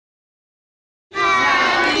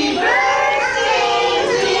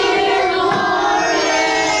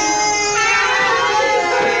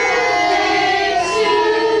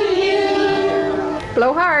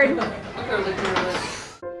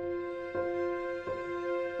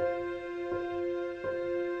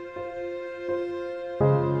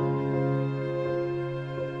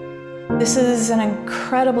This is an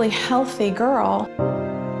incredibly healthy girl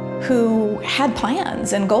who had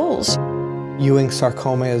plans and goals. Ewing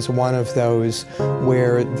sarcoma is one of those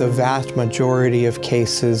where the vast majority of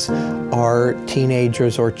cases are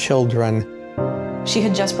teenagers or children. She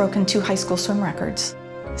had just broken 2 high school swim records.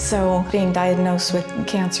 So being diagnosed with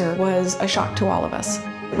cancer was a shock to all of us.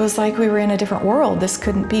 It was like we were in a different world. This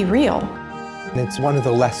couldn't be real. It's one of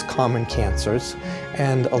the less common cancers,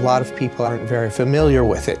 and a lot of people aren't very familiar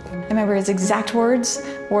with it. I remember his exact words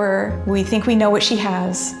were, "We think we know what she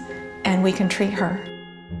has, and we can treat her."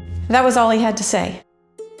 That was all he had to say.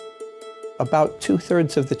 About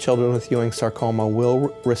 2/3 of the children with Ewing sarcoma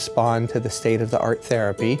will respond to the state-of-the-art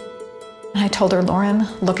therapy. And I told her, "Lauren,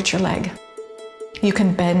 look at your leg. You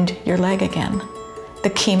can bend your leg again.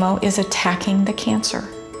 The chemo is attacking the cancer.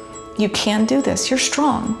 You can do this, you're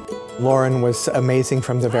strong." Lauren was amazing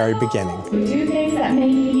from the very beginning. Do things that make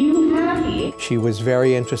you happy. She was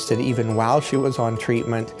very interested, even while she was on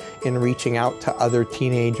treatment, in reaching out to other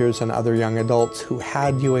teenagers and other young adults who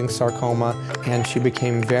had Ewing sarcoma, and she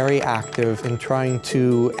became very active in trying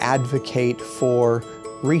to advocate for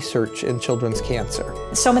research in children's cancer.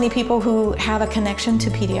 So many people who have a connection to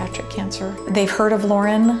pediatric cancer, they've heard of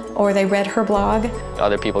Lauren or they read her blog.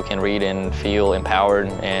 Other people can read and feel empowered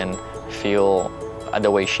and feel the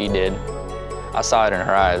way she did. I saw it in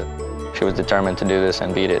her eyes. She was determined to do this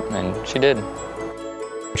and beat it, and she did.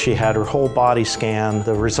 She had her whole body scanned.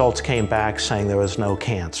 The results came back saying there was no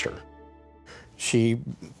cancer. She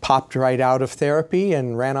popped right out of therapy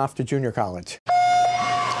and ran off to junior college.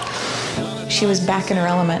 She was back in her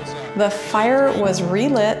element. The fire was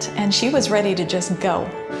relit and she was ready to just go.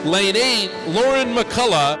 Lane 8, Lauren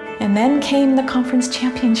McCullough. And then came the conference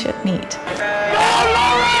championship meet. Go,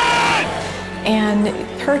 Lauren! And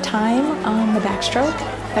her time on the backstroke,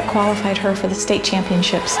 that qualified her for the state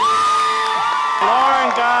championships.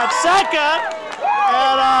 Lauren got second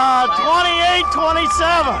at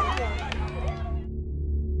 28-27.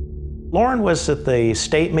 Lauren was at the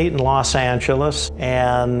state meet in Los Angeles,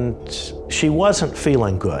 and she wasn't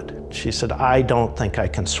feeling good. She said, "I don't think I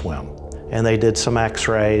can swim." And they did some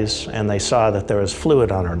x-rays, and they saw that there was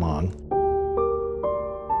fluid on her lung.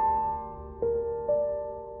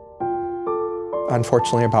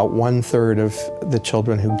 Unfortunately, about 1/3 of the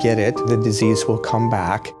children who get it, the disease will come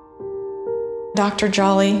back. Dr.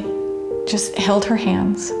 Jolly just held her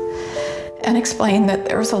hands and explained that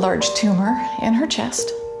there was a large tumor in her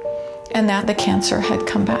chest and that the cancer had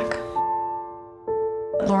come back.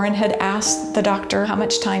 Lauren had asked the doctor how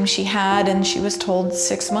much time she had, and she was told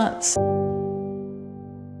 6 months.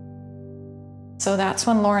 So that's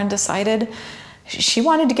when Lauren decided she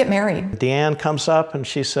wanted to get married. Deanne comes up and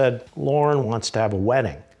she said, "Lauren wants to have a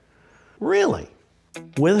wedding." Really?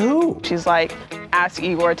 With who? She's like, "Ask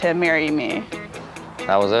Igor to marry me."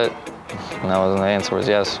 That was it. And that was the answer was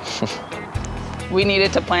yes. We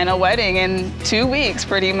needed to plan a wedding in 2 weeks,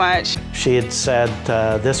 pretty much. She had said,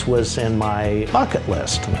 this was in my bucket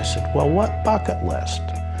list. And I said, "Well, what bucket list?"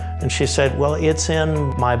 And she said, "Well, it's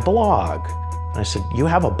in my blog." And I said, "You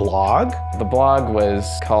have a blog?" The blog was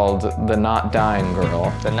called The Not Dying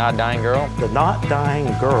Girl. The Not Dying Girl? The Not Dying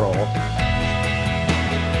Girl.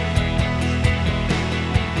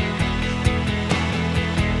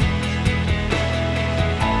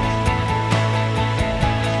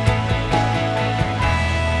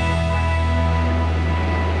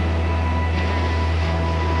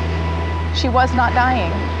 She was not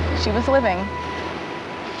dying. She was living.